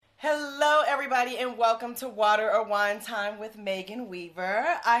Hello, everybody, and welcome to Water or Wine Time with Megan Weaver.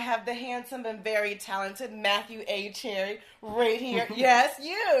 I have the handsome and very talented Matthew A. Cherry right here. Yes,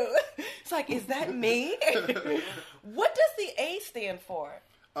 you. It's like, is that me? What does the A stand for?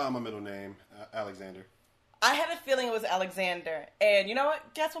 My middle name, Alexander. I had a feeling it was Alexander. And you know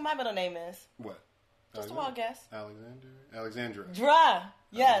what? Guess what my middle name is? What? Just a wild guess. Alexandra.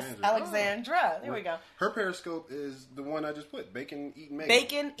 Yes, Alexandra. There we go. Her Periscope is the one I just put. Bacon Eating Megan.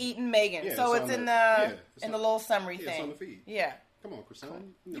 Bacon Eating Megan. Yeah, so it's in the little summary thing. thing. It's on the feed. Yeah. Come on, Christine. Cool.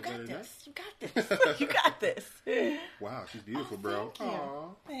 You got this. You got this. You got this. Wow, she's beautiful, bro. Thank you.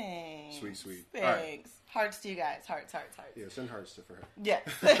 Aww. Thanks. Sweet. Thanks. Right. Hearts to you guys. Hearts. Yeah, send hearts for her. Yeah.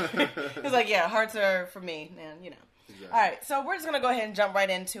 It's like, yeah, hearts are for me, and you know. Exactly. All right, so we're just going to go ahead and jump right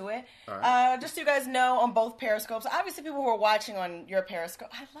into it. All right. Just so you guys know, on both Periscopes, obviously people who are watching on your Periscope,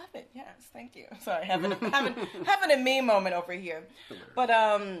 I love it. Yes, thank you. Sorry, having a me moment over here. But,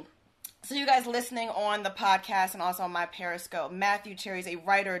 so you guys listening on the podcast and also on my Periscope, Matthew Cherry is a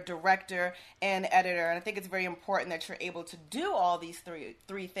writer, director, and editor. And I think it's very important that you're able to do all these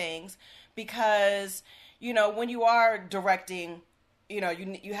three things because, you know, when you are directing, you know,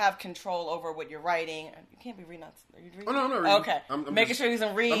 you have control over what you're writing. You can't be reading. Are you reading? Oh, no, I'm not reading. Okay. I'm making sure you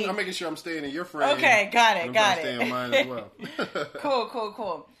can read. I'm making sure I'm staying in your frame. Okay, got it. I'm trying to stay in mine as well.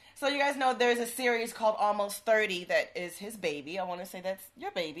 Cool. So you guys know there's a series called Almost 30 that is his baby. I want to say that's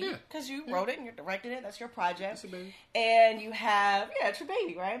your baby because you wrote it and you directed it. That's your project. It's a baby. And you have, it's your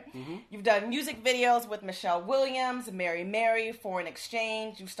baby, right? Mm-hmm. You've done music videos with Michelle Williams, Mary, Foreign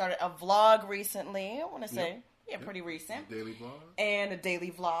Exchange. You started a vlog recently, I want to say. Yeah, pretty recent. Daily vlog. And a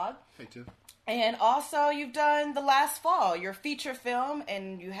daily vlog. Hey, Tiff. And also, you've done The Last Fall, your feature film,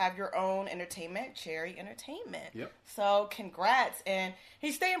 and you have your own entertainment, Cherry Entertainment. Yep. So, congrats. And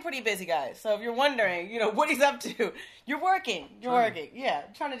he's staying pretty busy, guys. So, if you're wondering, you know, what he's up to, you're working. Yeah,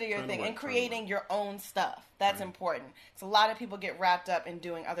 trying to do your thing and creating your own stuff. That's important. So, a lot of people get wrapped up in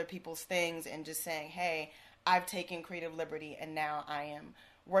doing other people's things and just saying, hey, I've taken creative liberty and now I am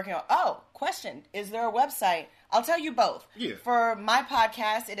working on. Oh, question. Is there a website? I'll tell you both. Yeah. For my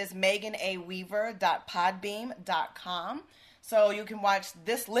podcast, it is meganaweaver.podbeam.com. So you can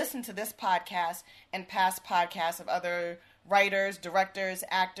listen to this podcast and past podcasts of other writers, directors,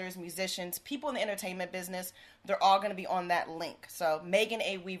 actors, musicians, people in the entertainment business. They're all going to be on that link. So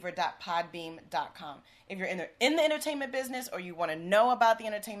meganaweaver.podbeam.com. If you're in the entertainment business or you want to know about the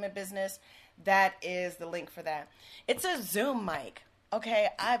entertainment business, that is the link for that. It's a Zoom mic. Okay,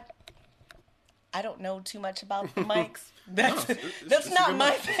 I don't know too much about the mics. That's not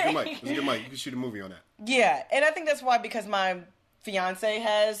my thing. It's a good mic. You can shoot a movie on that. Yeah, and I think that's why, because my fiance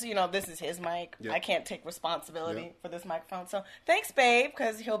has, you know, this is his mic. Yep. I can't take responsibility for this microphone. So thanks, babe,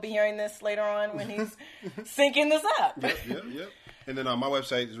 because he'll be hearing this later on when he's syncing this up. Yep. And then my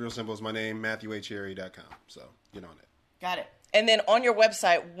website is real simple. It's my name, MatthewACherry.com. So get on it. Got it. And then on your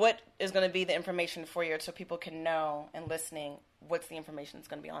website, what is going to be the information for you so people can know and listening what's the information that's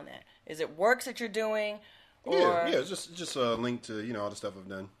going to be on that? Is it works that you're doing? Or... Yeah, it's just a link to, you know, all the stuff I've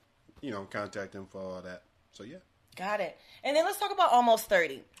done, you know, contact info, all that. So, yeah. Got it. And then let's talk about Almost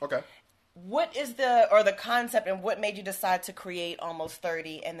 30. Okay. What is the concept and what made you decide to create Almost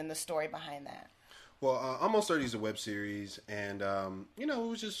 30 and then the story behind that? Well, Almost 30 is a web series, and, you know, it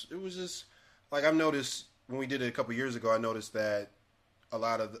was just, like, I've noticed, when we did it a couple years ago, I noticed that a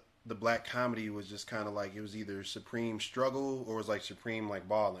lot of the black comedy was just kind of like, it was either supreme struggle or it was like supreme like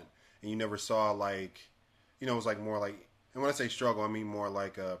balling. And you never saw like, you know, it was like more like, and when I say struggle, I mean more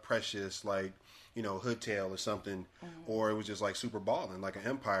like a Precious, like, you know, Hood Tale or something. Mm-hmm. Or it was just like super balling, like an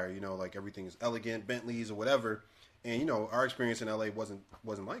empire, you know, like everything is elegant, Bentleys or whatever. And, you know, our experience in LA wasn't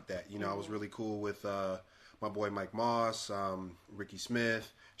like that. You know, I was really cool with my boy Mike Moss, Ricky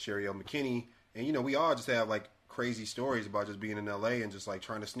Smith, Sherry L. McKinney. And, you know, we all just have, like, crazy stories about just being in L.A. and just, like,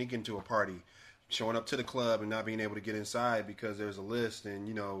 trying to sneak into a party, showing up to the club and not being able to get inside because there's a list and,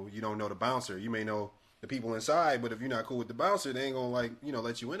 you know, you don't know the bouncer. You may know the people inside, but if you're not cool with the bouncer, they ain't going to, like, you know,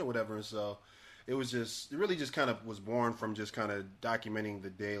 let you in or whatever. And so it really just kind of was born from just kind of documenting the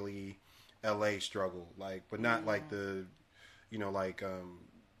daily L.A. struggle, like, but not like the, you know, like,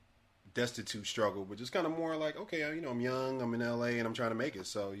 destitute struggle, but just kind of more like, okay, you know, I'm young, I'm in LA, and I'm trying to make it.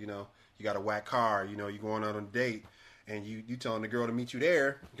 So, you know, you got a whack car, you know, you're going out on a date, and you telling the girl to meet you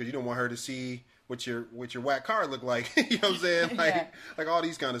there because you don't want her to see what your whack car look like. You know what I'm saying? Like all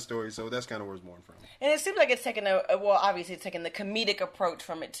these kind of stories. So that's kind of where it's born from. And it seems like it's taking obviously it's taking the comedic approach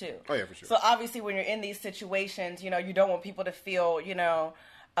from it too. Oh yeah, for sure. So obviously when you're in these situations, you know, you don't want people to feel, you know,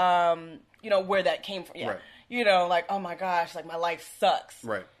 where that came from. Yeah. Right. You know, like, oh my gosh, like my life sucks.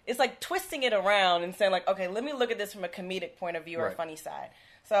 Right. It's like twisting it around and saying like, okay, let me look at this from a comedic point of view or a funny side.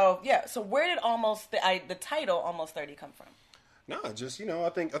 So yeah. So where did the title Almost 30 come from? No, just I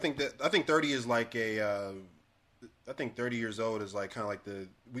think 30 is like a. I think 30 years old is like kind of like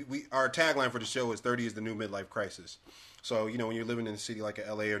we our tagline for the show is 30 is the new midlife crisis. So when you're living in a city like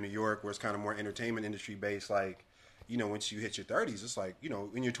LA or New York, where it's kind of more entertainment industry based, like once you hit your 30s, it's like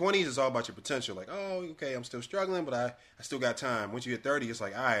in your 20s it's all about your potential. Like, oh, okay, I'm still struggling, but I still got time. Once you hit 30, it's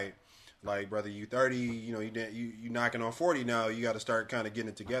like, all right, like brother, you 30, you knocking on 40 now. You got to start kind of getting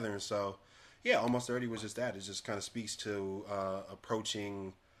it together. And so, yeah, Almost 30 was just that. It just kind of speaks to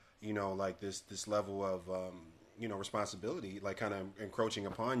approaching, like this level of responsibility, like kind of encroaching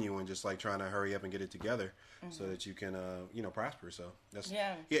upon you and just like trying to hurry up and get it together so that you can, prosper. So that's,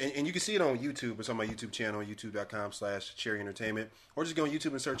 and you can see it on YouTube. It's on my YouTube channel, youtube.com/Cherry Entertainment, or just go on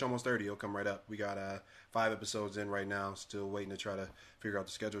YouTube and search Almost 30. It'll come right up. We got 5 episodes in right now, still waiting to try to figure out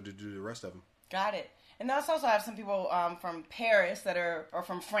the schedule to do the rest of them. Got it. And that's also have some people from Paris or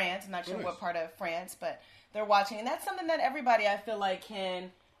from France. I'm not sure what part of France, but they're watching. And that's something that everybody, I feel like,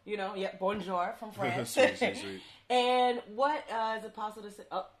 can... bonjour from France. Sweet. And what is it possible to say?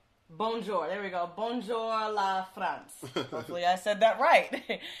 Oh, bonjour. There we go. Bonjour la France. Hopefully I said that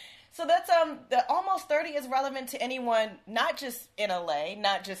right. So that's the Almost 30 is relevant to anyone, not just in LA,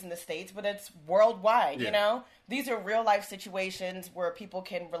 not just in the States, but it's worldwide, These are real life situations where people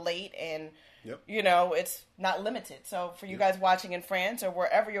can relate and it's not limited. So for you guys watching in France or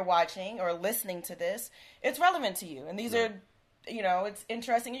wherever you're watching or listening to this, it's relevant to you. And these are it's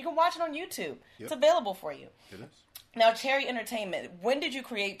interesting. You can watch it on YouTube. Yep. It's available for you. It is. Now, Cherry Entertainment. When did you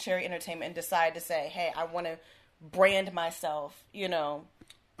create Cherry Entertainment and decide to say, hey, I want to brand myself, it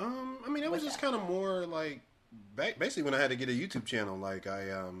was just kind of more like, basically when I had to get a YouTube channel, like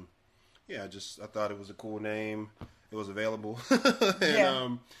I thought it was a cool name. It was available.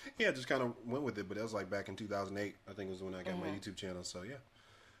 And, just kind of went with it. But it was like back in 2008, I think was when I got my YouTube channel. So, yeah.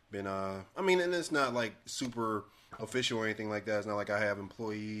 Been, and it's not like super official or anything like that. It's not like I have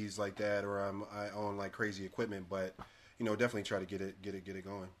employees like that or I own like crazy equipment, but definitely try to get it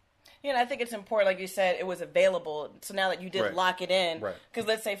going. Yeah, and I think it's important, like you said, it was available. So now that you did lock it in, because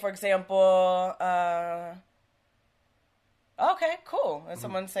let's say, for example, okay, cool. And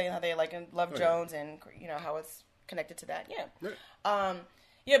someone saying how they like love Jones and how it's connected to that. Yeah.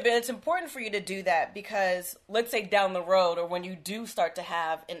 Yeah, but it's important for you to do that because let's say down the road or when you do start to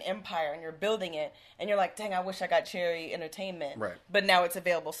have an empire and you're building it and you're like, dang, I wish I got Cherry Entertainment. Right. But now it's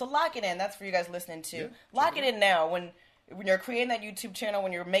available. So lock it in. That's for you guys listening too. Yeah, lock it in now. When you're creating that YouTube channel,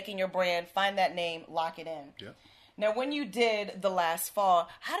 when you're making your brand, find that name, lock it in. Yeah. Now, when you did The Last Fall,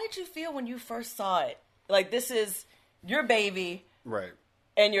 how did you feel when you first saw it? Like, this is your baby. Right.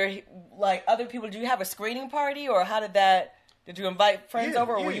 And you're like other people. Do you have a screening party or how did that... Did you invite friends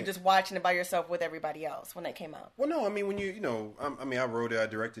over, or were you just watching it by yourself with everybody else when it came out? Well, no. I mean, when I wrote it, I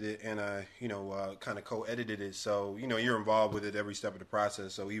directed it, and I, kind of co-edited it. So, you're involved with it every step of the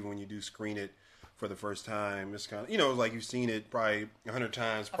process. So even when you do screen it for the first time, it's kind of, like you've seen it probably 100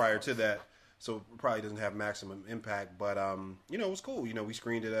 times prior to that. So it probably doesn't have maximum impact. But, it was cool. We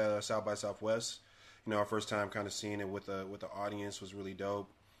screened it at South by Southwest. Our first time kind of seeing it with the audience was really dope.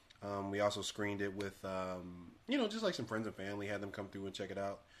 We also screened it with, just like some friends and family, had them come through and check it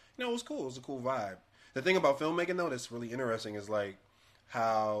out. It was cool. It was a cool vibe. The thing about filmmaking, though, that's really interesting is, like,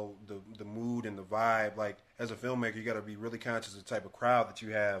 how the mood and the vibe, like, as a filmmaker, you got to be really conscious of the type of crowd that you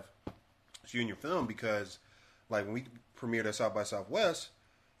have in your film because, like, when we premiered at South by Southwest,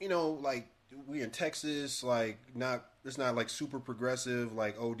 like, we in Texas, like, it's not, like, super progressive,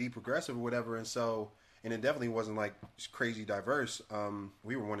 like, OD progressive or whatever, and so... And it definitely wasn't like crazy diverse.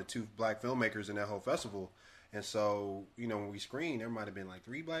 We were one of 2 black filmmakers in that whole festival. And so, when we screened, there might have been like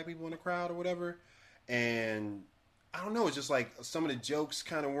 3 black people in the crowd or whatever. And I don't know, it's just like some of the jokes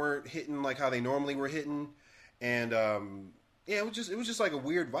kind of weren't hitting like how they normally were hitting. And it was just like a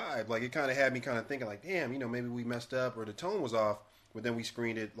weird vibe. Like it kind of had me kind of thinking like, damn, maybe we messed up or the tone was off. But then we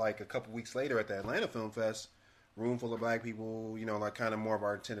screened it like a couple weeks later at the Atlanta Film Fest, room full of black people, like kind of more of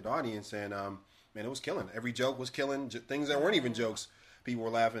our intended audience. And, man, it was killing. Every joke was killing. Things that weren't even jokes, people were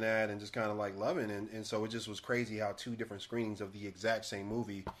laughing at and just kind of like loving. And so it just was crazy how 2 different screenings of the exact same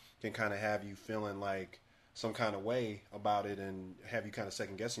movie can kind of have you feeling like some kind of way about it and have you kind of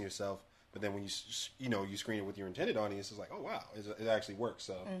second guessing yourself. But then when you screen it with your intended audience, it's like, oh wow, it actually works.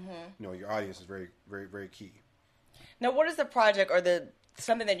 So your audience is very, very, very key. Now, what is the project or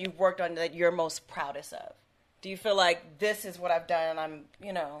something that you've worked on that you're most proudest of? Do you feel like this is what I've done and I'm,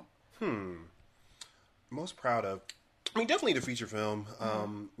 Most proud of, I mean, definitely the feature film.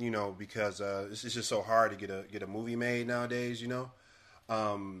 Because it's just so hard to get a movie made nowadays.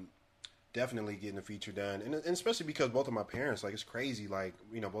 definitely getting a feature done, and especially because both of my parents, like, it's crazy. Like,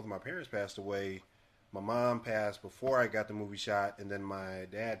 both of my parents passed away. My mom passed before I got the movie shot, and then my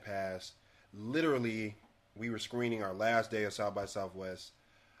dad passed. Literally, we were screening our last day of South by Southwest.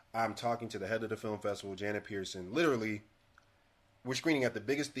 I'm talking to the head of the film festival, Janet Pearson. Literally, we're screening at the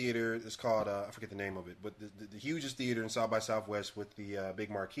biggest theater. It's called, I forget the name of it, but the hugest theater in South by Southwest with the big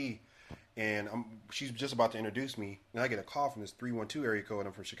marquee. And she's just about to introduce me, and I get a call from this 312 area code.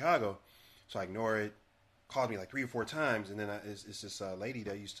 I'm from Chicago, so I ignore it. Called me like 3 or 4 times, and then it's this lady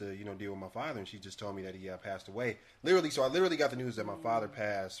that used to deal with my father, and she just told me that he passed away. So I literally got the news that my father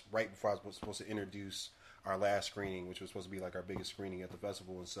passed right before I was supposed to introduce our last screening, which was supposed to be like our biggest screening at the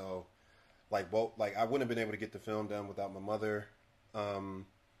festival. And so, I wouldn't have been able to get the film done without my mother.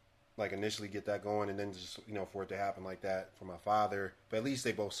 Initially get that going, and then just for it to happen like that for my father. But at least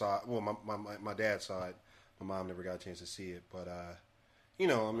they both saw it. Well, my dad saw it. My mom never got a chance to see it, but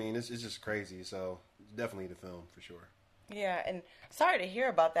it's just crazy. So definitely the film for sure. Yeah, and sorry to hear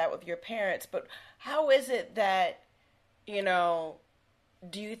about that with your parents, but how is it that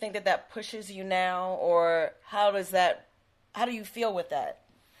do you think that pushes you now, or how do you feel with that?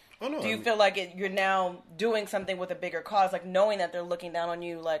 Oh, no, do you feel like you're now doing something with a bigger cause, like knowing that they're looking down on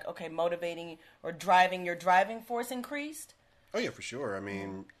you, like, okay, motivating or driving, your driving force increased? Oh yeah, for sure. I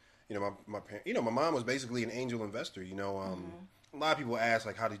mean, my mom was basically an angel investor. A lot of people ask,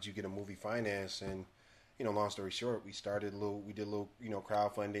 like, how did you get a movie financed? And long story short, we did a little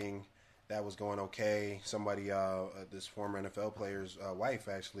crowdfunding. That was going okay. Somebody, this former NFL player's wife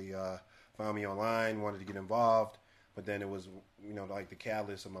actually found me online, wanted to get involved. But then it was, like the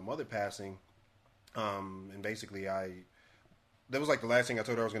catalyst of my mother passing. And basically that was like the last thing I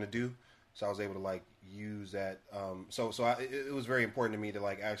told her I was going to do. So I was able to like use that. It was very important to me to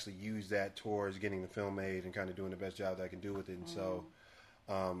like actually use that towards getting the film made and kind of doing the best job that I can do with it. And so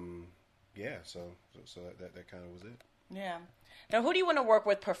that kind of was it. Yeah. Now, who do you want to work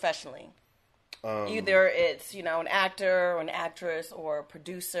with professionally? Either it's, an actor or an actress or a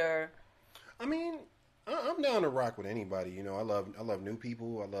producer. I mean, I'm down to rock with anybody. I love new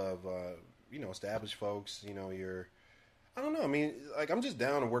people. I love established folks. I don't know. I mean, like, I'm just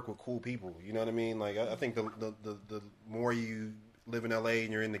down to work with cool people. You know what I mean? Like, I think the more you live in LA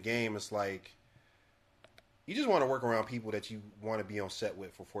and you're in the game, it's like you just want to work around people that you want to be on set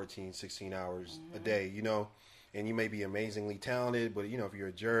with for 14, 16 hours a day. And you may be amazingly talented, but if you're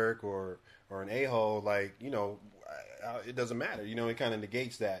a jerk or an a-hole, like, it doesn't matter. It kind of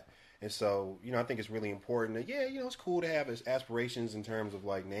negates that. And so, I think it's really important that, it's cool to have aspirations in terms of,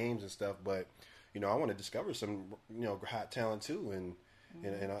 like, names and stuff. But, I want to discover some, hot talent, too. And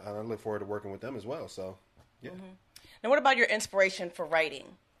I look forward to working with them as well. So, yeah. Mm-hmm. Now, what about your inspiration for writing?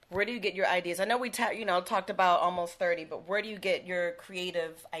 Where do you get your ideas? I know we talked about Almost 30, but where do you get your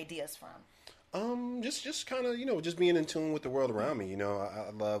creative ideas from? Just kind of, just being in tune with the world around me.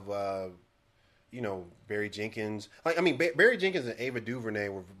 I love... Barry Jenkins. Barry Jenkins and Ava DuVernay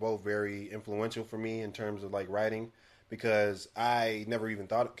were both very influential for me in terms of like writing, because I never even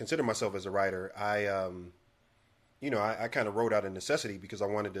considered myself as a writer. I kind of wrote out of necessity because I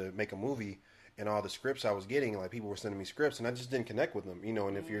wanted to make a movie, and all the scripts I was getting, like, people were sending me scripts, and I just didn't connect with them.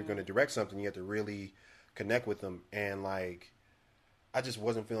 And if you're going to direct something, you have to really connect with them. And like, I just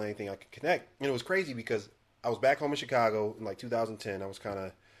wasn't feeling anything I could connect. And it was crazy because I was back home in Chicago in like 2010. I was kind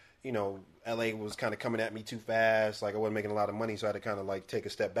of LA was kind of coming at me too fast. Like, I wasn't making a lot of money, so I had to kind of like take a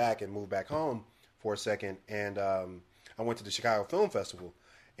step back and move back home for a second. And I went to the Chicago Film Festival,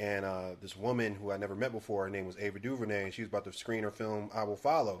 and this woman who I never met before, her name was Ava DuVernay, and she was about to screen her film I Will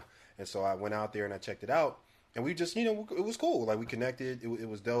Follow. And so I went out there and I checked it out, and we just, it was cool. Like, we connected. It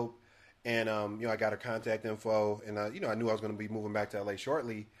was dope. And I got her contact info, and I knew I was going to be moving back to LA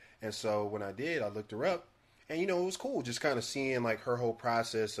shortly. And so when I did, I looked her up. And, it was cool just kind of seeing, like, her whole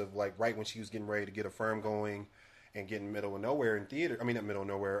process of, like, right when she was getting ready to get a firm going and getting Middle of Nowhere in theater. I mean, not Middle of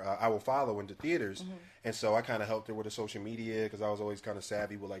Nowhere. I Will Follow into theaters. Mm-hmm. And so I kind of helped her with the social media because I was always kind of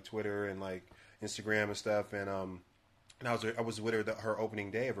savvy with, like, Twitter and, like, Instagram and stuff. And I was with her her opening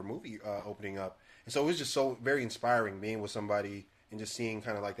day of her movie opening up. And so it was just so very inspiring being with somebody and just seeing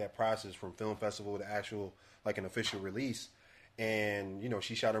kind of, like, that process from film festival to actual, like, an official release. And,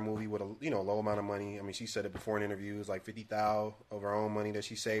 she shot her movie with a, low amount of money. I mean, she said it before in interviews, like $50,000 of her own money that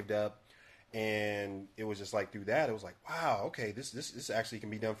she saved up. And it was just like, through that, it was like, wow, okay, this actually can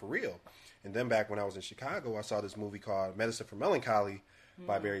be done for real. And then back when I was in Chicago, I saw this movie called Medicine for Melancholy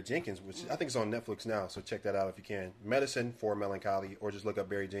by Barry Jenkins, which I think is on Netflix now. So check that out if you can. Medicine for Melancholy, or just look up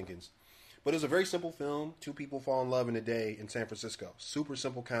Barry Jenkins. But it was a very simple film. 2 people fall in love in a day in San Francisco. Super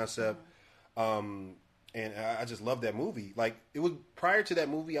simple concept. and I just loved that movie. Like, it was prior to that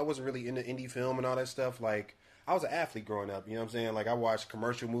movie, I wasn't really into indie film and all that stuff. Like, I was an athlete growing up, you know what I'm saying? Like, I watched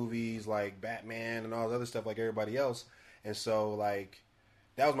commercial movies like Batman and all this other stuff like everybody else. And so, like,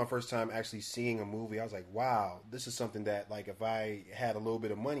 that was my first time actually seeing a movie. I was like, wow, this is something that, like, if I had a little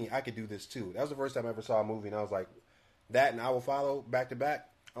bit of money, I could do this too. That was the first time I ever saw a movie, and I was like, that and I Will Follow back to back.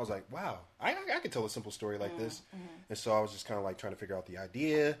 I was like, wow, I could tell a simple story like this. And so I was just kind of like trying to figure out the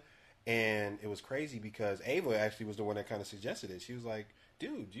idea. And it was crazy because Ava actually was the one that kind of suggested it. She was like,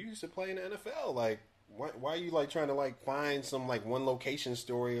 dude, you used to play in the NFL. Like, why are you like trying to like find some like one location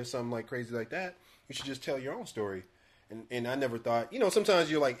story or something like crazy like that? You should just tell your own story. And I never thought, you know,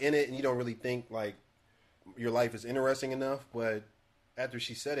 sometimes you're like in it and you don't really think like your life is interesting enough. But after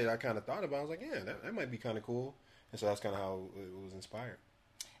she said it, I kind of thought about it. I was like, yeah, that might be kind of cool. And so that's kind of how it was inspired.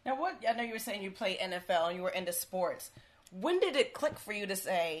 Now, I know you were saying you play NFL and you were into sports. When did it click for you to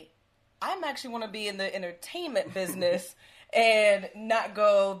say, I'm actually want to be in the entertainment business and not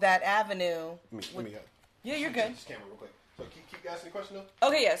go that avenue? Yeah, you're good. Just camera real quick. So keep asking the question though.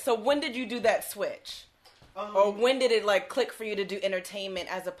 Okay, yeah. So when did you do that switch? Or when did it like click for you to do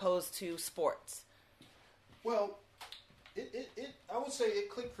entertainment as opposed to sports? Well, I would say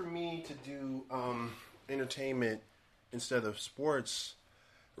it clicked for me to do entertainment instead of sports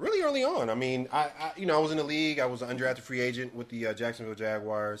really early on. I mean, I was in the league. I was an undrafted free agent with the Jacksonville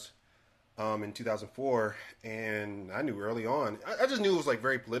Jaguars in 2004, and I knew early on. I just knew it was like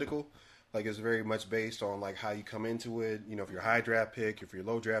very political. Like, it's very much based on like how you come into it. You know, if you're a high draft pick, if you're a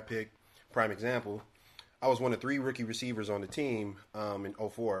low draft pick. Prime example, I was one of 3 rookie receivers on the team in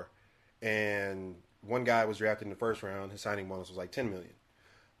 2004, and one guy was drafted in the first round. His signing bonus was like $10 million.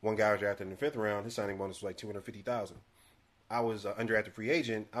 One guy was drafted in the 5th round. His signing bonus was like $250,000. I was an undrafted free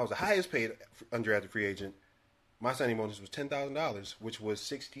agent. I was the highest paid undrafted free agent. My signing bonus was $10,000, which was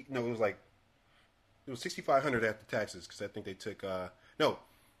 $6,500 after taxes because I think they took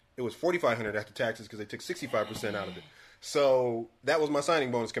it was $4,500 after taxes because they took 65% out of it. So that was my signing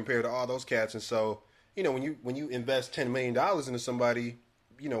bonus compared to all those cats. And so, you know, when you invest $10 million into somebody,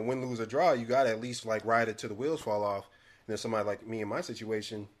 you know, win, lose, or draw, you got to at least like ride it till the wheels fall off. And then somebody like me in my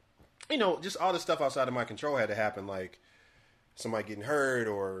situation, you know, just all the stuff outside of my control had to happen, like somebody getting hurt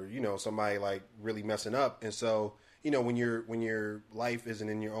or, you know, somebody like really messing up. And so, you know, when your life isn't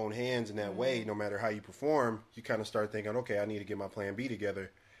in your own hands in that way, no matter how you perform, you kind of start thinking, okay, I need to get my plan B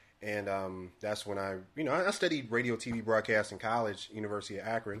together. And that's when I studied radio, TV broadcast in college, University of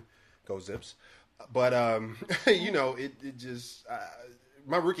Akron, go Zips. But, you know, it just,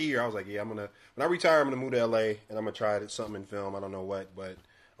 my rookie year, I was like, yeah, when I retire, I'm going to move to LA and I'm going to try something in film. I don't know what, but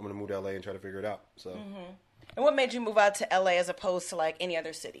I'm going to move to LA and try to figure it out. So. And what made you move out to LA as opposed to like any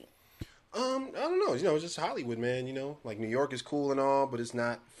other city? I don't know. You know, it's just Hollywood, man. You know, like New York is cool and all, but it's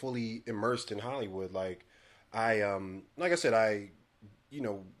not fully immersed in Hollywood. Like I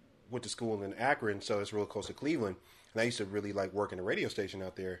went to school in Akron, so it's real close to Cleveland. And I used to really like work in a radio station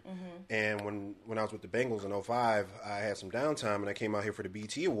out there. And when I was with the Bengals in 2005, I had some downtime and I came out here for the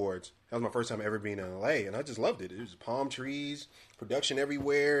BET Awards. That was my first time ever being in LA, and I just loved it. It was palm trees, production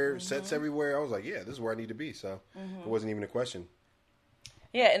everywhere, sets everywhere. I was like, yeah, this is where I need to be. So it wasn't even a question.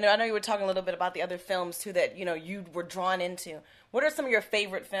 Yeah, and I know you were talking a little bit about the other films too that, you know, you were drawn into. What are some of your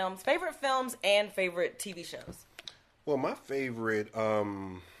favorite films and favorite TV shows? Well, my favorite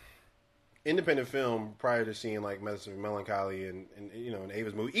independent film prior to seeing like Medicine of Melancholy and you know, and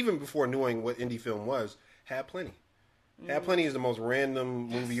Ava's movie, even before knowing what indie film was, Had Plenty. Had Plenty is the most random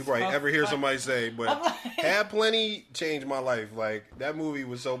movie you probably ever hear somebody say, but Had Plenty changed my life. Like, that movie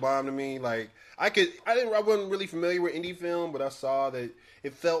was so bomb to me. Like, I wasn't really familiar with indie film, but I saw that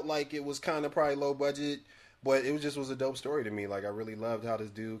it felt like it was kind of probably low budget, but it was a dope story to me. Like, I really loved how this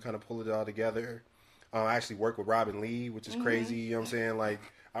dude kind of pulled it all together. I actually worked with Robin Lee, which is crazy. You know what I'm saying? Like,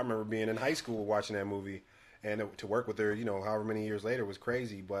 I remember being in high school watching that movie, and to work with her, you know, however many years later was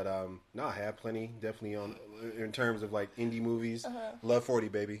crazy. But I Had Plenty, definitely in terms of like indie movies. Love 40,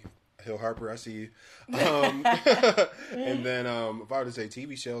 baby. Hill Harper, I see you. And then if I were to say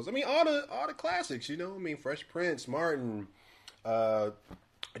TV shows, I mean all the classics, you know. I mean Fresh Prince, Martin, A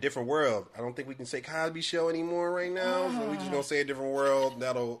Different World. I don't think we can say Cosby Show anymore right now, so we just gonna say A Different World.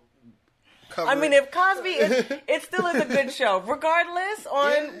 That'll cover. I mean, if Cosby it still is a good show, regardless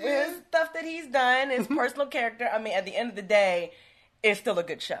on his stuff that he's done, his personal character. I mean, at the end of the day, it's still a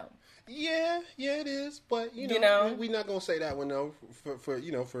good show. Yeah, it is. But you know, we're not gonna say that one though, for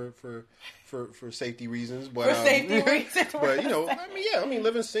safety reasons. But for safety reasons. But you know, I mean,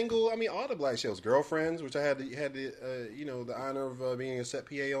 Living Single. I mean, all the black shows, Girlfriends, which I had the honor of being a set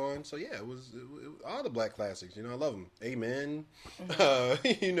PA on. So yeah, it was all the black classics. You know, I love them. Amen.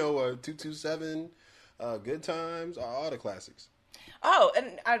 227. Good Times, all the classics. Oh,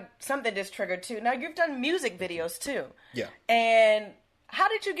 and something just triggered too. Now you've done music videos too. Yeah. And how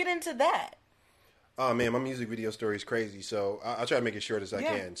did you get into that? Oh man, my music video story is crazy. So I'll try to make it short as I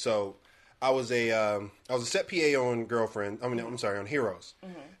can. So I was a set PA on Girlfriend. I'm sorry, on Heroes.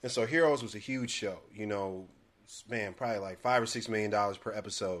 Mm-hmm. And so Heroes was a huge show. You know, man, probably like $5 or $6 million per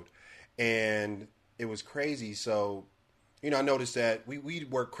episode, and it was crazy. So, you know, I noticed that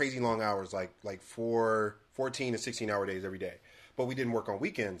we'd work crazy long hours, like 14 to 16-hour days every day. But we didn't work on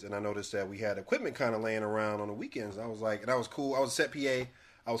weekends, and I noticed that we had equipment kind of laying around on the weekends. And I was like, and I was cool. I was a set PA.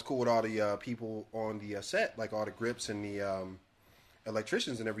 I was cool with all the people on the set, like all the grips and the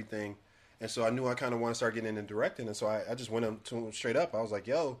electricians and everything. And so I knew I kind of want to start getting into directing. And so I just went up to him straight up. I was like,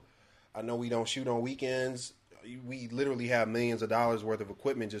 yo, I know we don't shoot on weekends. We literally have millions of dollars worth of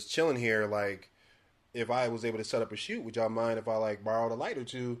equipment just chilling here. Like, if I was able to set up a shoot, would y'all mind if I, like, borrowed a light or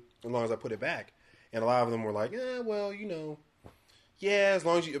two as long as I put it back? And a lot of them were like, well, you know, yeah, as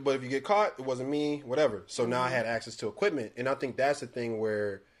long as but if you get caught, it wasn't me, whatever. So now I had access to equipment. And I think that's the thing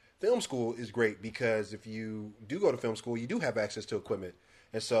where film school is great, because if you do go to film school, you do have access to equipment.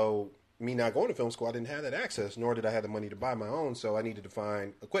 And so me not going to film school, I didn't have that access, nor did I have the money to buy my own. So I needed to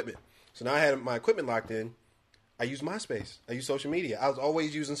find equipment. So now I had my equipment locked in. I used MySpace. I used social media. I was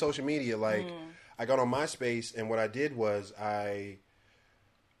always using social media. Like, I got on MySpace, and what I did was like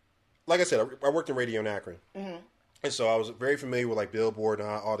I said, I worked in radio in Akron. Mm-hmm. And so I was very familiar with, like, Billboard and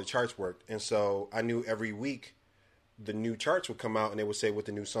how all the charts worked. And so I knew every week the new charts would come out, and they would say what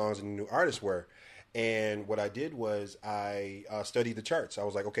the new songs and the new artists were. And what I did was I studied the charts. I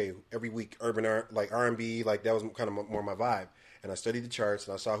was like, okay, every week, urban art, like R&B, like that was kind of more my vibe. And I studied the charts,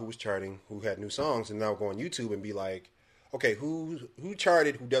 and I saw who was charting, who had new songs, and then I would go on YouTube and be like, okay, who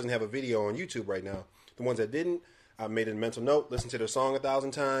charted, who doesn't have a video on YouTube right now? The ones that didn't, I made a mental note, listened to their song 1,000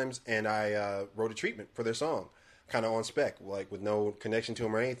 times, and I wrote a treatment for their song, kind of on spec, like with no connection to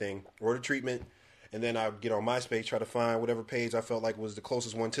them or anything. Wrote a treatment, and then I would get on MySpace, try to find whatever page I felt like was the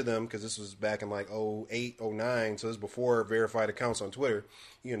closest one to them, because this was back in like 08, 09, so this was before verified accounts on Twitter.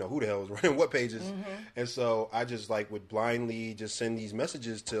 You know, who the hell was running what pages? Mm-hmm. And so I just like would blindly just send these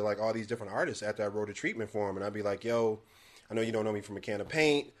messages to like all these different artists after I wrote a treatment for them. And I'd be like, yo, I know you don't know me from a can of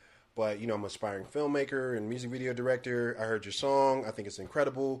paint, but, you know, I'm an aspiring filmmaker and music video director. I heard your song. I think it's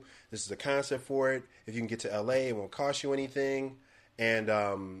incredible. This is a concept for it. If you can get to LA, it won't cost you anything. And,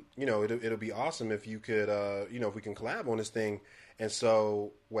 you know, it'll be awesome if you could, you know, if we can collab on this thing. And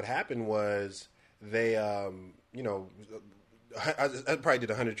so what happened was they, you know, I probably did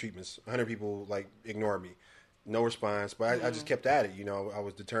 100 treatments. 100 people, like, ignored me. No response. But I just kept at it. You know, I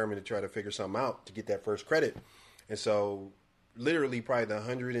was determined to try to figure something out to get that first credit. And so literally probably the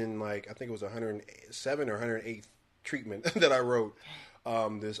 100 and, like, I think it was 107 or 108th treatment that I wrote.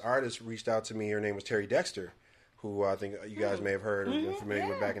 This artist reached out to me. Her name was Terry Dexter, who I think you guys may have heard or been familiar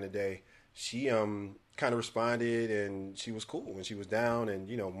with back in the day. She kind of responded, and she was cool, and she was down, and,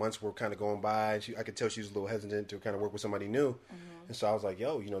 you know, months were kind of going by. I could tell she was a little hesitant to kind of work with somebody new. Mm-hmm. And so I was like,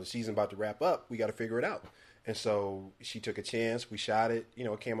 yo, you know, the season's about to wrap up. We got to figure it out. And so she took a chance. We shot it. You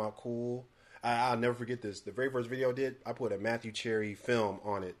know, it came out cool. I'll never forget this. The very first video I did, I put a Matthew Cherry film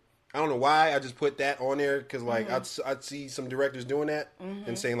on it. I don't know why I just put that on there, because, like, I'd see some directors doing that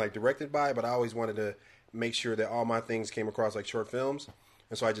and saying, like, directed by, but I always wanted to make sure that all my things came across like short films.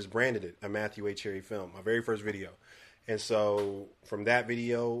 And so I just branded it a Matthew A. Cherry film, my very first video. And so from that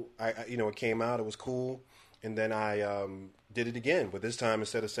video, I you know, it came out, it was cool. And then I did it again, but this time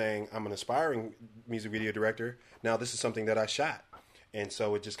instead of saying I'm an aspiring music video director, now this is something that I shot. And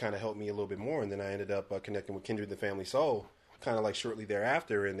so it just kind of helped me a little bit more. And then I ended up connecting with Kindred the Family Soul kind of like shortly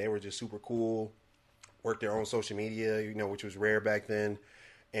thereafter. And they were just super cool, worked their own social media, you know, which was rare back then.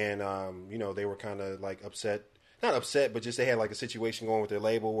 And, you know, they were kind of like upset, not upset, but just they had like a situation going with their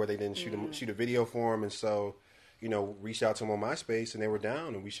label where they didn't shoot a video for them. And so, you know, reached out to them on MySpace, and they were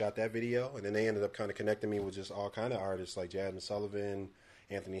down, and we shot that video. And then they ended up kind of connecting me with just all kind of artists like Jasmine Sullivan,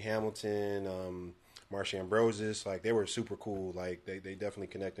 Anthony Hamilton, Marsha Ambrosius. Like, they were super cool. Like, they definitely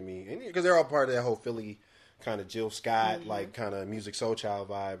connected me. And because they're all part of that whole Philly kind of Jill Scott, like kind of music soul child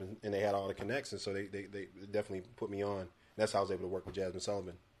vibe, and they had all the connects. And so they definitely put me on. That's how I was able to work with Jasmine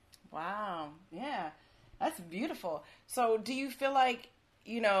Sullivan. Wow. Yeah. That's beautiful. So do you feel like,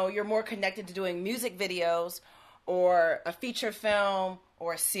 you know, you're more connected to doing music videos or a feature film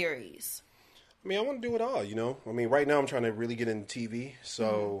or a series? I mean, I want to do it all, you know. I mean, right now I'm trying to really get into TV,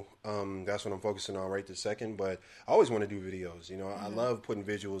 so that's what I'm focusing on right this second. But I always want to do videos, you know. I love putting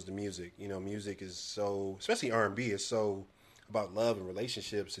visuals to music. You know, music is so, especially R&B, is so about love and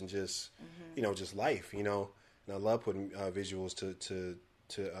relationships and just, you know, just life, you know. And I love putting visuals to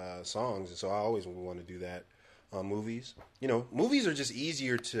songs, and so I always want to do that. Movies, movies are just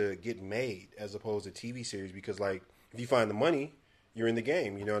easier to get made as opposed to TV series because, like, if you find the money, you're in the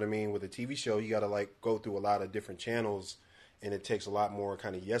game. You know what I mean? With a TV show, you got to like go through a lot of different channels, and it takes a lot more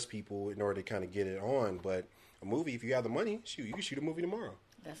kind of yes people in order to kind of get it on. But a movie, if you have the money, shoot, you can shoot a movie tomorrow.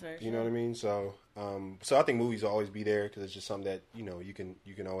 That's very true. You know what I mean? So, so I think movies will always be there because it's just something that you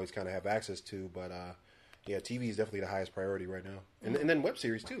can always kind of have access to. But yeah, TV is definitely the highest priority right now, and then web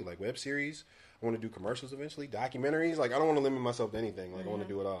series too. Like web series, I want to do commercials eventually, documentaries. Like I don't want to limit myself to anything. Like I want to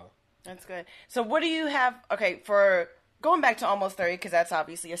do it all. That's good. So what do you have? Okay, for going back to Almost 30, because that's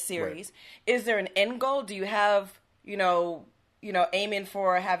obviously a series. Right. Is there an end goal? Do you have aiming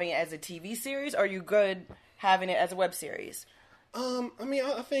for having it as a TV series, or are you good having it as a web series? I mean,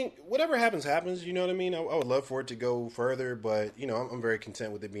 I think whatever happens, happens. You know what I mean? I would love for it to go further, but, I'm very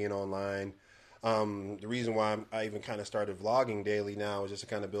content with it being online. The reason why I even kind of started vlogging daily now is just to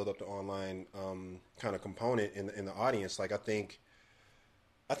kind of build up the online kind of component in the audience. Like, I think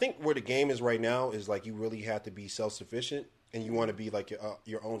where the game is right now is, like, you really have to be self-sufficient, and you want to be, like,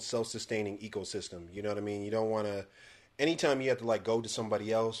 your own self-sustaining ecosystem. You know what I mean? You don't want to... Anytime you have to, like, go to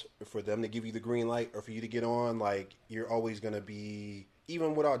somebody else for them to give you the green light or for you to get on, like, you're always going to be,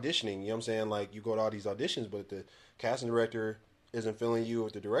 even with auditioning, you know what I'm saying? Like, you go to all these auditions, but if the casting director isn't feeling you,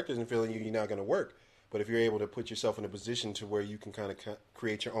 if the director isn't feeling you, you're not going to work. But if you're able to put yourself in a position to where you can kind of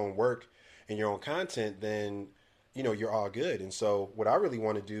create your own work and your own content, then, you're all good. And so what I really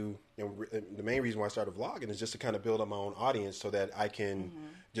want to do, the main reason why I started vlogging is just to kind of build up my own audience so that I can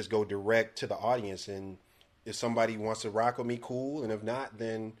just go direct to the audience. And if somebody wants to rock with me, cool. And if not,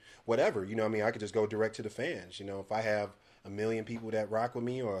 then whatever. You know what I mean? I could just go direct to the fans. If I have 1 million people that rock with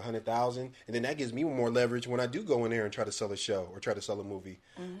me or 100,000, and then that gives me more leverage when I do go in there and try to sell a show or try to sell a movie.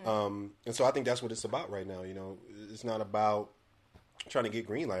 And so I think that's what it's about right now. It's not about trying to get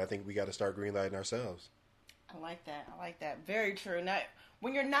greenlight. I think we got to start greenlighting ourselves. I like that. Very true. Now,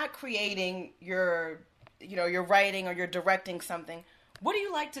 when you're not creating your writing or you're directing something, what do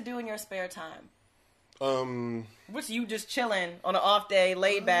you like to do in your spare time? What's you just chilling on an off day,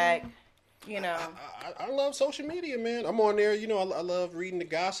 laid back, I love social media, man. I'm on there, I love reading the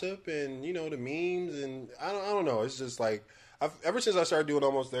gossip and, the memes, and I don't know. It's just like, ever since I started doing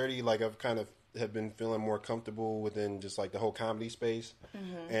Almost 30, like I've kind of have been feeling more comfortable within just like the whole comedy space.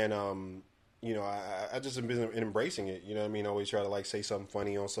 And, I just have been embracing it. You know what I mean? I always try to like say something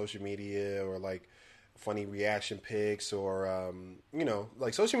funny on social media or like funny reaction pics or,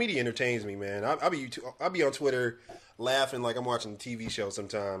 like social media entertains me, man. I'll be on Twitter laughing like I'm watching a TV show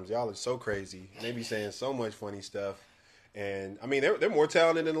sometimes. Y'all are so crazy. They be saying so much funny stuff. And I mean, they're more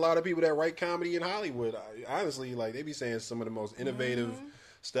talented than a lot of people that write comedy in Hollywood. Honestly, like they be saying some of the most innovative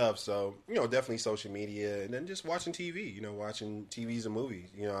stuff. So, definitely social media and then just watching TV, watching TVs and movies.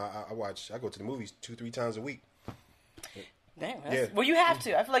 I go to the movies 2-3 times a week. Damn, well, you have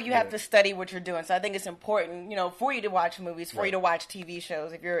to. I feel like you have to study what you're doing. So I think it's important, for you to watch movies, for you to watch TV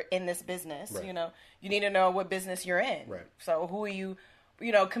shows. If you're in this business, you need to know what business you're in. Right. So who are you,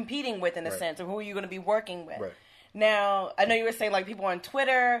 competing with in a sense, or who are you going to be working with? Right. Now, I know you were saying like people on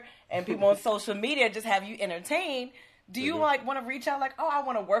Twitter and people on social media just have you entertained. Do you like want to reach out like, oh, I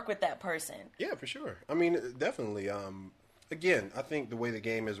want to work with that person? Yeah, for sure. I mean, definitely. Again, I think the way the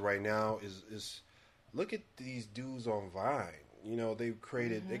game is right now is look at these dudes on Vine. They've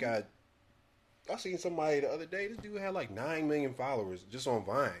created, they got, I seen somebody the other day, this dude had like 9 million followers just on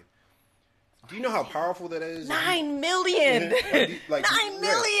Vine. Do you know how powerful that is? 9 million! 9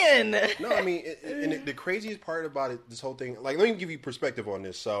 million! No, I mean, and the craziest part about it, this whole thing, like, let me give you perspective on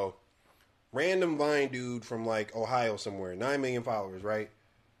this. So, random Vine dude from like Ohio somewhere, 9 million followers, right?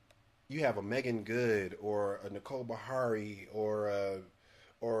 You have a Megan Good or a Nicole Bahari or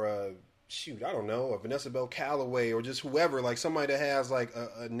a shoot, I don't know, a Vanessa Bell Calloway or just whoever, like somebody that has like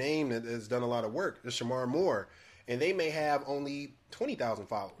a name that has done a lot of work, the Shamar Moore, and they may have only 20,000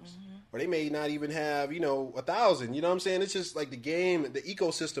 followers, or they may not even have 1,000. You know what I'm saying? It's just like the game, the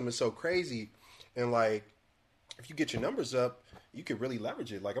ecosystem is so crazy, and like if you get your numbers up, you could really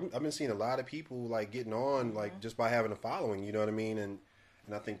leverage it. Like I've been seeing a lot of people like getting on like just by having a following. You know what I mean? And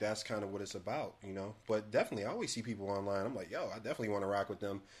I think that's kind of what it's about, But definitely, I always see people online. I'm like, yo, I definitely want to rock with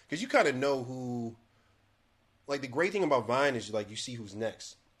them. Because you kind of know who... Like, the great thing about Vine is, like, you see who's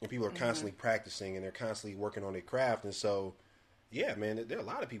next. And people are constantly practicing, and they're constantly working on their craft. And so, yeah, man, there are a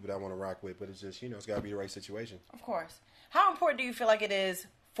lot of people that I want to rock with. But it's just, it's got to be the right situation. Of course. How important do you feel like it is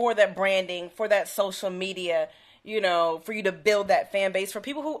for that branding, for that social media, for you to build that fan base for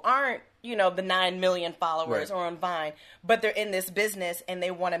people who aren't, the 9 million followers or on Vine, but they're in this business and they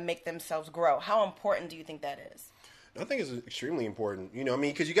want to make themselves grow? How important do you think that is? I think it's extremely important. You know, I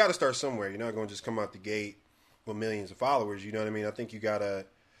mean, because you got to start somewhere. You're not going to just come out the gate with millions of followers. You know what I mean? I think you got to.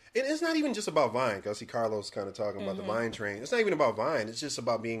 And it's not even just about Vine. 'Cause I see Carlos kind of talking about the Vine train. It's not even about Vine. It's just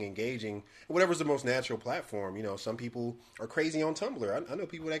about being engaging. Whatever's the most natural platform. You know, some people are crazy on Tumblr. I know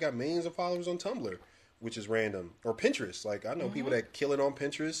people that got millions of followers on Tumblr, which is random. Or Pinterest. Like, I know people that kill it on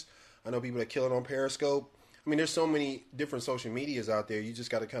Pinterest. I know people that kill it on Periscope. I mean, there's so many different social medias out there. You just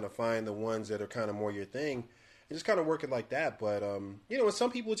got to kind of find the ones that are kind of more your thing. And just kind of work it like that. But, you know, with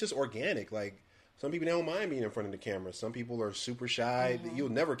some people, it's just organic. Like, some people, they don't mind being in front of the camera. Some people are super shy. You'll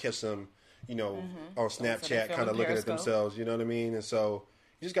never catch them, you know, on Snapchat kind of looking at themselves. You know what I mean? And so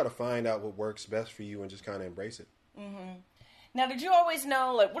you just got to find out what works best for you and just kind of embrace it. Now, did you always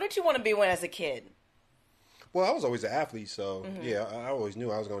know, like, what did you want to be when as a kid? Well, I was always an athlete, so yeah, I always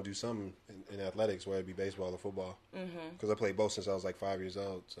knew I was going to do something in athletics, whether it be baseball or football. Because I played both since I was like 5 years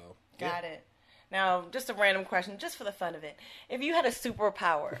old. So Got it. Now, just a random question, just for the fun of it. If you had a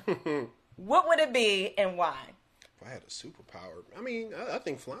superpower, what would it be and why? If I had a superpower, I mean, I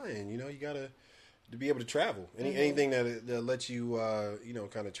think flying. You know, you got to be able to travel. Anything that lets you, you know,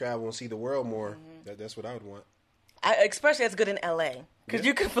 kind of travel and see the world more. That's what I would want. Especially that's good in LA because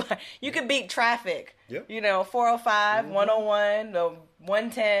you could fly, you could beat traffic. Yep. You know, 405, 101, the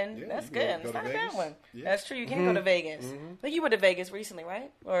 110. Yeah, that's you good. go It's not a Vegas. bad one. Yeah. That's true. You can go to Vegas. I think you went to Vegas recently,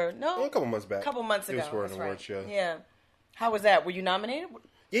 right? Or no? A couple months back. A couple months ago. It was for an That's award right. show. Yeah. How was that? Were you nominated?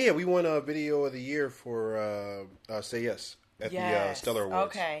 Yeah, we won a video of the year for Say Yes at the Stellar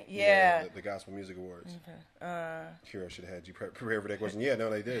Awards. Okay, yeah. The Gospel Music Awards. Hero should have had you prepared for that question. Yeah, no,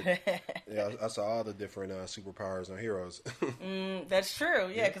 they did. Yeah, I saw all the different superpowers on Heroes. That's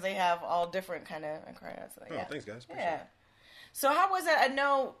true. Yeah, because they have all different kind of credits. Oh, thanks, guys. Appreciate Yeah. it. So how was that? I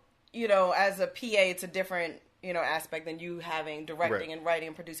know, you know, as a PA, it's a different, you know, aspect than you having directing Right. and writing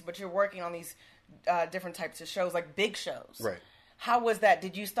and producing, but you're working on these different types of shows, like big shows. Right. How was that?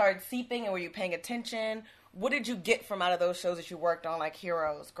 Did you start seeping and were you paying attention? What did you get from out of those shows that you worked on, like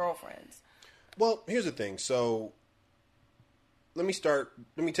Heroes, Girlfriends? Well, here's the thing. So let me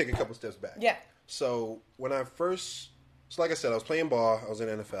take a couple steps back. Yeah. So when I first, like I said, I was playing ball. I was in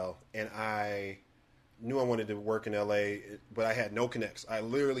NFL, and I knew I wanted to work in LA, but I had no connects. I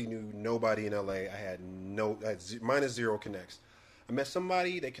literally knew nobody in LA. I had minus zero connects. I met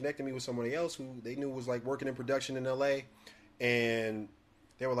somebody. They connected me with somebody else who they knew was like working in production in LA, and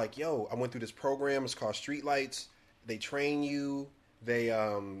they were like, "Yo, I went through this program. It's called Streetlights. They train you.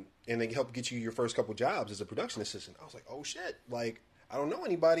 And they help get you your first couple jobs as a production assistant." I was like, "Oh shit! Like, I don't know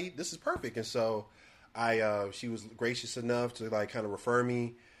anybody. This is perfect." And so she was gracious enough to like kind of refer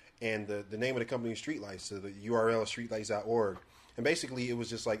me. And the name of the company is Streetlights. So the URL is streetlights.org. And basically, it was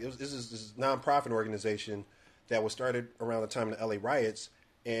just like this is this nonprofit organization that was started around the time of the LA riots.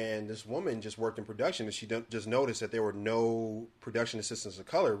 And this woman just worked in production, and she just noticed that there were no production assistants of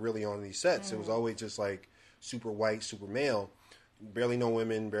color really on these sets. It was always just like super white, super male, barely no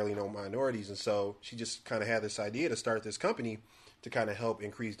women, barely no minorities. And so she just kind of had this idea to start this company to kind of help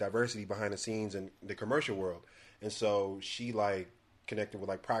increase diversity behind the scenes in the commercial world. And so she like connected with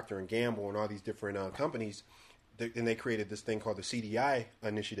like Procter and Gamble and all these different companies, and they created this thing called the CDI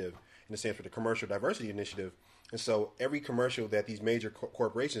initiative, and it stands for the Commercial Diversity Initiative. And so every commercial that these major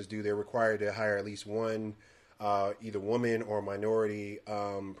corporations do, they're required to hire at least one either woman or minority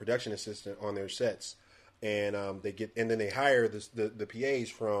production assistant on their sets. And then they hire the PAs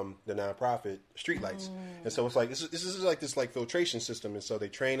from the nonprofit Streetlights. And so it's like this is like this like filtration system. And so they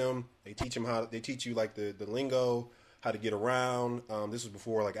train them, they teach you like the lingo, how to get around. This was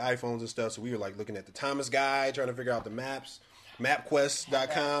before like iPhones and stuff, so we were like looking at the Thomas Guide, trying to figure out the maps,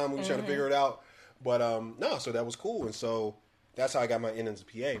 MapQuest.com. We were trying to figure it out. But no, so that was cool, and so that's how I got my in as a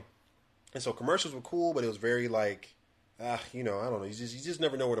PA. And so commercials were cool, but it was very like, you know, I don't know. You just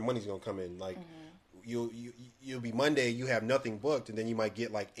never know where the money's gonna come in. Like you'll be Monday, you have nothing booked, and then you might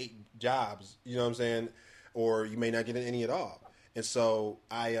get like 8 jobs. You know what I'm saying? Or you may not get any at all. And so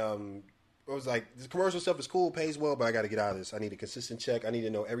I was like, this commercial stuff is cool, pays well, but I got to get out of this. I need a consistent check. I need to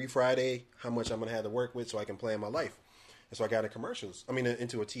know every Friday how much I'm gonna have to work with so I can plan my life. And so I got into commercials. I mean,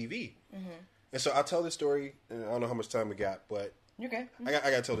 into a TV. And so I'll tell this story, and I don't know how much time we got, but Okay. I got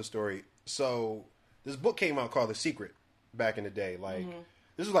to tell the story. So this book came out called The Secret back in the day. Like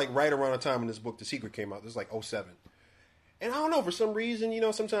this is like right around the time when this book, The Secret, came out. This is like 2007. And I don't know, for some reason, you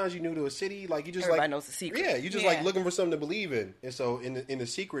know, sometimes you're new to a city, like you just Everybody like knows The Secret. Yeah, you just like looking for something to believe in. And so in the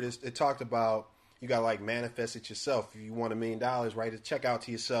Secret, it talked about you got to like manifest it yourself. If you want $1 million, write a check out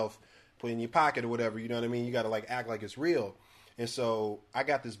to yourself, put it in your pocket or whatever. You know what I mean? You got to like act like it's real. And so I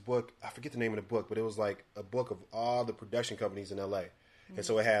got this book. I forget the name of the book, but it was like a book of all the production companies in LA. And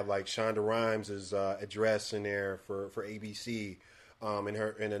so it had like Shonda Rhimes' address in there for ABC, and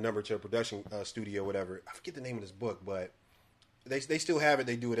a number to a production studio, whatever. I forget the name of this book, but they still have it.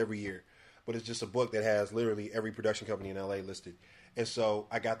 They do it every year, but it's just a book that has literally every production company in LA listed. And so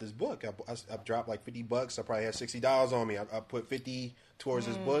I got this book. I dropped like $50. I probably had $60 on me. I put 50 towards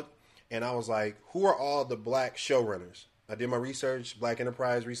this book, and I was like, who are all the black showrunners? I did my research. Black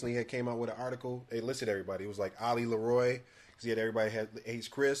Enterprise recently came out with an article. They listed everybody. It was like Ali Leroy, because he had everybody hates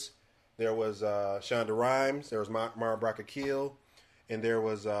Chris. There was Shonda Rhimes. There was Mara Brock Akil. And there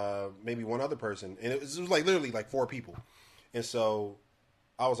was maybe one other person. And it was like literally like 4 people. And so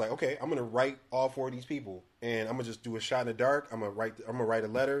I was like, okay, I'm going to write all 4 of these people. And I'm going to just do a shot in the dark. I'm going to write a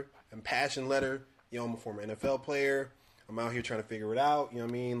letter, a passion letter. You know, I'm a former NFL player. I'm out here trying to figure it out. You know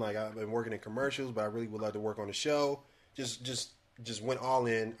what I mean? Like, I've been working in commercials, but I really would love to work on the show. Just went all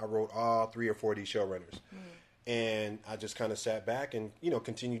in. I wrote all 3 or 4 of these showrunners. And I just kind of sat back and, you know,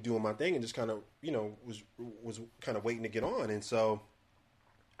 continued doing my thing and just kind of, you know, was kind of waiting to get on. And so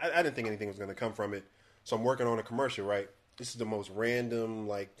I didn't think anything was going to come from it. So I'm working on a commercial, right? This is the most random,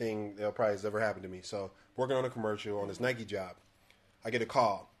 like, thing that probably has ever happened to me. So working on a commercial on this Nike job. I get a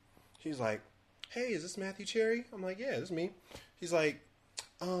call. She's like, hey, is this Matthew Cherry? I'm like, yeah, this is me. He's like,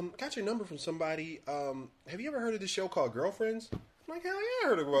 got your number from somebody. Have you ever heard of this show called Girlfriends? I'm like, hell yeah, I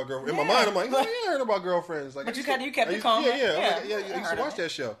heard about Girlfriends. In my mind, I'm like, hell yeah, I heard about Girlfriends. Like, but you kept it calm. Yeah. I used to watch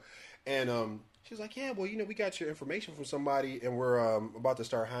that show. And she was like, yeah, well, you know, we got your information from somebody, and we're about to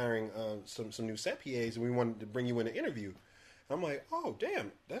start hiring some new set PAs, and we wanted to bring you in an interview. And I'm like, oh,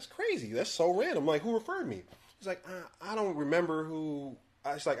 damn, that's crazy. That's so random. I'm like, who referred me? He's like, I don't remember who.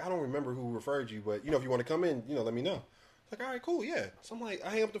 I don't remember who referred you, but, you know, if you want to come in, you know, let me know. Like, all right, cool, yeah. So I'm like, I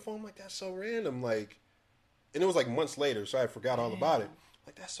hang up the phone, I'm like, that's so random, like, and it was like months later, so I forgot all about it.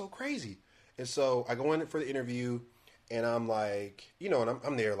 Like, that's so crazy. And so I go in for the interview, and I'm like, you know, and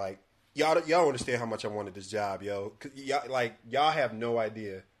I'm there like, y'all don't understand how much I wanted this job, yo. Y'all have no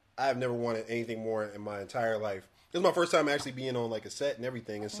idea. I've never wanted anything more in my entire life. This is my first time actually being on like a set and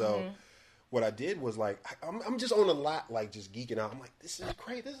everything, and so what I did was like, I'm just on a lot, like just geeking out. I'm like, this is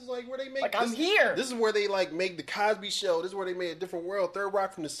great. This is like where they make. Like, I'm here. This is where they like make the Cosby Show. This is where they made A Different World, Third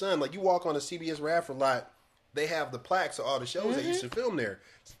Rock from the Sun. Like, you walk on the CBS Radford lot, they have the plaques of all the shows that used to film there.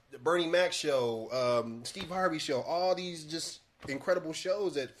 The Bernie Mac show, Steve Harvey show, all these just incredible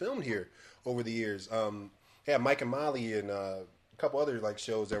shows that filmed here over the years. Yeah, Mike and Molly and a couple other like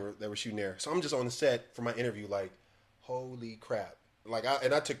shows that were shooting there. So I'm just on the set for my interview, like, holy crap. Like,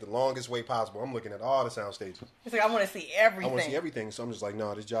 I took the longest way possible. I'm looking at all the sound stages. It's like, I want to see everything. I want to see everything. So I'm just like,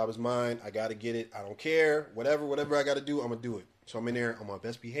 no, this job is mine. I got to get it. I don't care. Whatever I got to do, I'm going to do it. So I'm in there. I'm on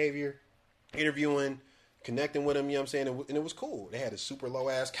best behavior, interviewing, connecting with them, you know what I'm saying? And it was cool. They had a super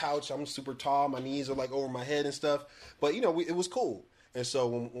low-ass couch. I'm super tall. My knees are, like, over my head and stuff. But, you know, it was cool. And so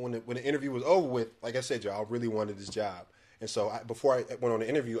when the interview was over with, like I said, y'all, I really wanted this job. And so before I went on the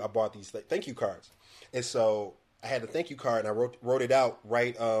interview, I bought these like, thank you cards. And so I had the thank you card, and I wrote it out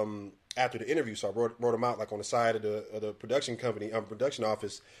right after the interview. So I wrote them out like on the side of the production company, production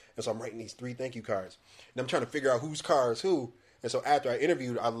office. And so I'm writing these 3 thank you cards, and I'm trying to figure out whose car is who. And so after I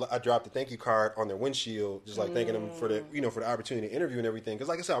interviewed, I dropped the thank you card on their windshield, just like thanking them for the opportunity to interview and everything. Because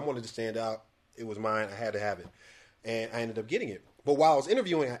like I said, I wanted to stand out. It was mine. I had to have it, and I ended up getting it. But while I was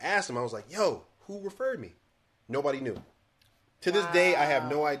interviewing, I asked them. I was like, "Yo, who referred me?" Nobody knew. To this day, I have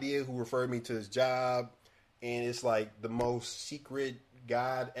no idea who referred me to this job. And it's like the most secret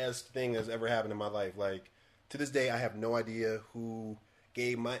God-esque thing that's ever happened in my life. Like, to this day, I have no idea who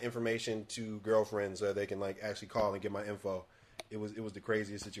gave my information to girlfriends so they can like actually call and get my info. It was the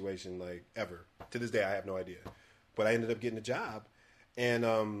craziest situation like ever. To this day, I have no idea. But I ended up getting the job, and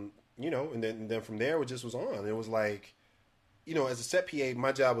you know, and then from there, it just was on. It was like, you know, as a set PA,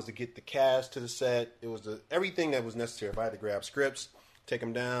 my job was to get the cast to the set. It was everything that was necessary. If I had to grab scripts, take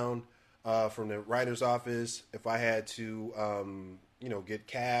them down. From the writer's office, if I had to, you know, get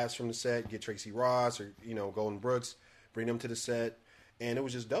cast from the set, get Tracy Ross or, you know, Golden Brooks, bring them to the set. And it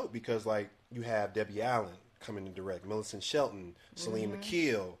was just dope because, like, you have Debbie Allen coming to direct, Millicent Shelton, Celine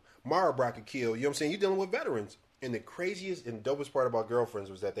McKeel, Mara Brock Akil, you know what I'm saying? You're dealing with veterans. And the craziest and dopest part about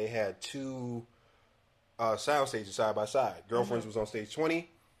Girlfriends was that they had 2 sound stages side by side. Girlfriends was on stage 20,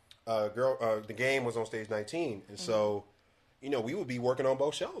 The Game was on stage 19. And so, you know, we would be working on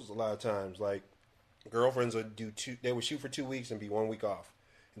both shows a lot of times. Like, Girlfriends would they would shoot for 2 weeks and be 1 week off.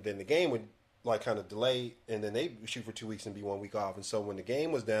 And then The Game would, like, kind of delay, and then they would shoot for 2 weeks and be 1 week off. And so when The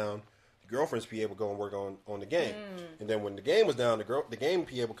Game was down, the Girlfriends PA would go and work on The Game. And then when The Game was down, the Game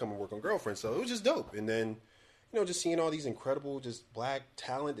PA would come and work on Girlfriends. So it was just dope. And then, you know, just seeing all these incredible, just black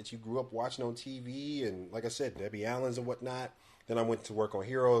talent that you grew up watching on TV. And like I said, Debbie Allen's and whatnot. Then I went to work on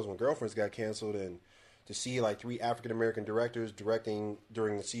Heroes when Girlfriends got canceled, and to see like 3 African American directors directing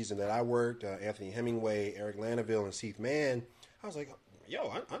during the season that I worked, Anthony Hemingway, Eric Landeville, and Seth Mann, I was like,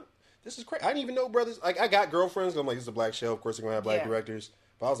 yo, this is crazy. I didn't even know brothers. Like, I got Girlfriends. I'm like, this is a black show. Of course, they're gonna have black directors.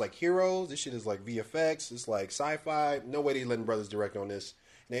 But I was like, Heroes. This shit is like VFX. It's like sci-fi. No way they letting brothers direct on this.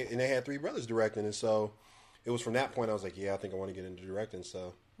 And they had 3 brothers directing, and so it was from that point I was like, yeah, I think I want to get into directing.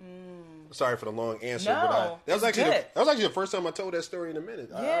 So. Sorry for the long answer, no, but that was actually the first time I told that story in a minute.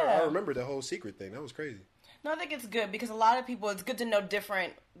 Yeah. I remember the whole secret thing. That was crazy. No, I think it's good because a lot of people, it's good to know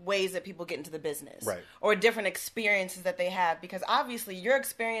different ways that people get into the business. Right. Or different experiences that they have, because obviously your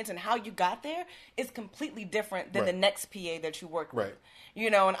experience and how you got there is completely different than the next PA that you work with. Right. You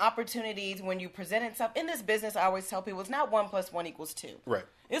know, and opportunities when you present itself in this business, I always tell people it's not 1 + 1 = 2. Right.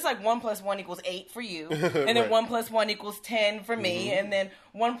 It's like 1 + 1 = 8 for you, and then 1 + 1 = 10 for me, and then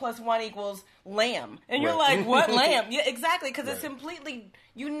 1 + 1 = lamb. And you're like, what lamb? Yeah, exactly, because it's completely,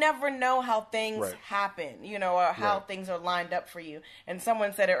 you never know how things happen, you know, or how things are lined up for you. And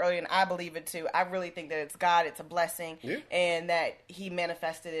someone said it earlier, and I believe it too. I really think that it's God, it's a blessing, and that He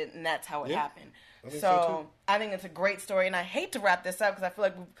manifested it, and that's how it happened. So I think it's a great story, and I hate to wrap this up because I feel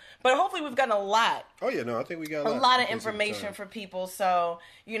like, but hopefully we've gotten a lot. Oh yeah, no, I think we got a lot of information for people. So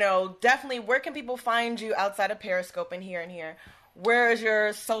you know, definitely, where can people find you outside of Periscope and here? Where is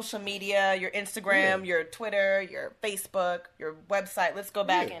your social media, your Instagram, your Twitter, your Facebook, your website? Let's go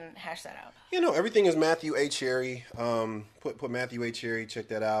back and hash that out. You know, everything is Matthew A. Cherry. Put Matthew A. Cherry. Check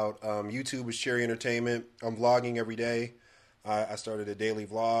that out. YouTube is Cherry Entertainment. I'm vlogging every day. I started a daily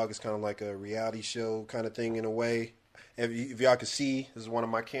vlog. It's kind of like a reality show kind of thing in a way. If y'all can see, this is one of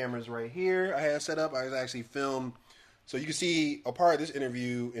my cameras right here I had set up. I actually filmed. So you can see a part of this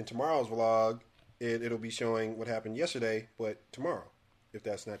interview in tomorrow's vlog. It'll be showing what happened yesterday, but tomorrow, if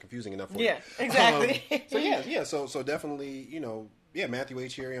that's not confusing enough for you. Yeah, exactly. So definitely, you know, Matthew A.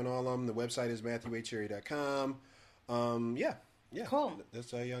 Cherry on all of them. The website is MatthewACherry.com. Cool. That's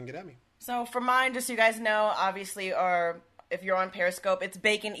how y'all can get at me. So for mine, just so you guys know, obviously, or if you're on Periscope, it's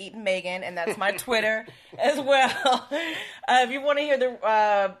Bacon Eatin' Megan, and that's my Twitter as well. If you want to hear the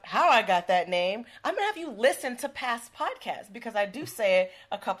how I got that name, I'm going to have you listen to past podcasts because I do say it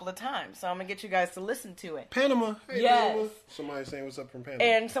a couple of times. So I'm going to get you guys to listen to it. Panama. Hey, yes. Panama. Somebody saying what's up from Panama.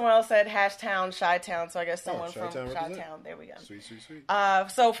 And someone else said #Chi-Town, so I guess someone from Chi-Town. There we go. Sweet.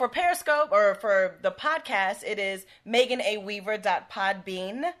 So for Periscope, or for the podcast, it is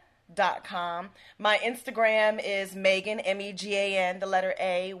meganaweaver.podbean.com. My Instagram is Megan, Megan, the letter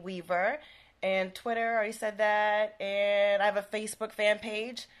A, Weaver. And Twitter, I already said that. And I have a Facebook fan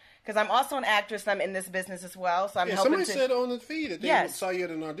page because I'm also an actress and I'm in this business as well. So I'm helping. Somebody said on the feed that they saw you at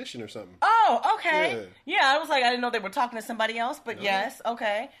an audition or something. Oh, okay. Yeah, I was like, I didn't know they were talking to somebody else, but yes,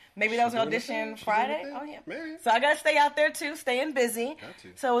 okay. Maybe that was an audition Friday. Oh, yeah. Maybe. So I got to stay out there, too, staying busy. Got to.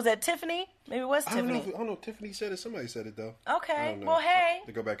 So was that Tiffany? Maybe it was Tiffany. I don't know if Tiffany said it. Somebody said it, though. Okay. Well, hey.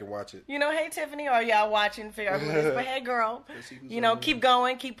 To go back and watch it. You know, hey, Tiffany, or y'all watching, figure out who it is. But hey, girl, you know, keep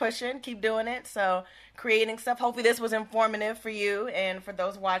going, keep pushing, keep doing it. So creating stuff. Hopefully this was informative for you and for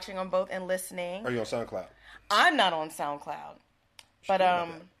those watching on both and listening. Are you on SoundCloud? I'm not on SoundCloud. But,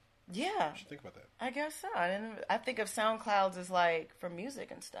 yeah. You should think about that. I guess so. I think of SoundClouds as like for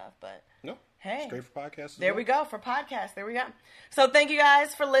music and stuff, but no. Hey, it's great for podcasts. There we go for podcasts. There we go. So thank you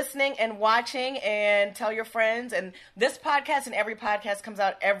guys for listening and watching, and tell your friends. And this podcast and every podcast comes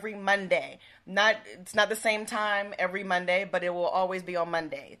out every Monday. It's not the same time every Monday, but it will always be on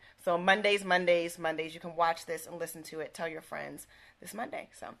Monday. So Mondays. You can watch this and listen to it. Tell your friends this Monday.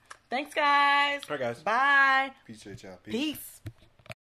 So thanks, guys. All right, guys. Bye. Appreciate y'all. Peace.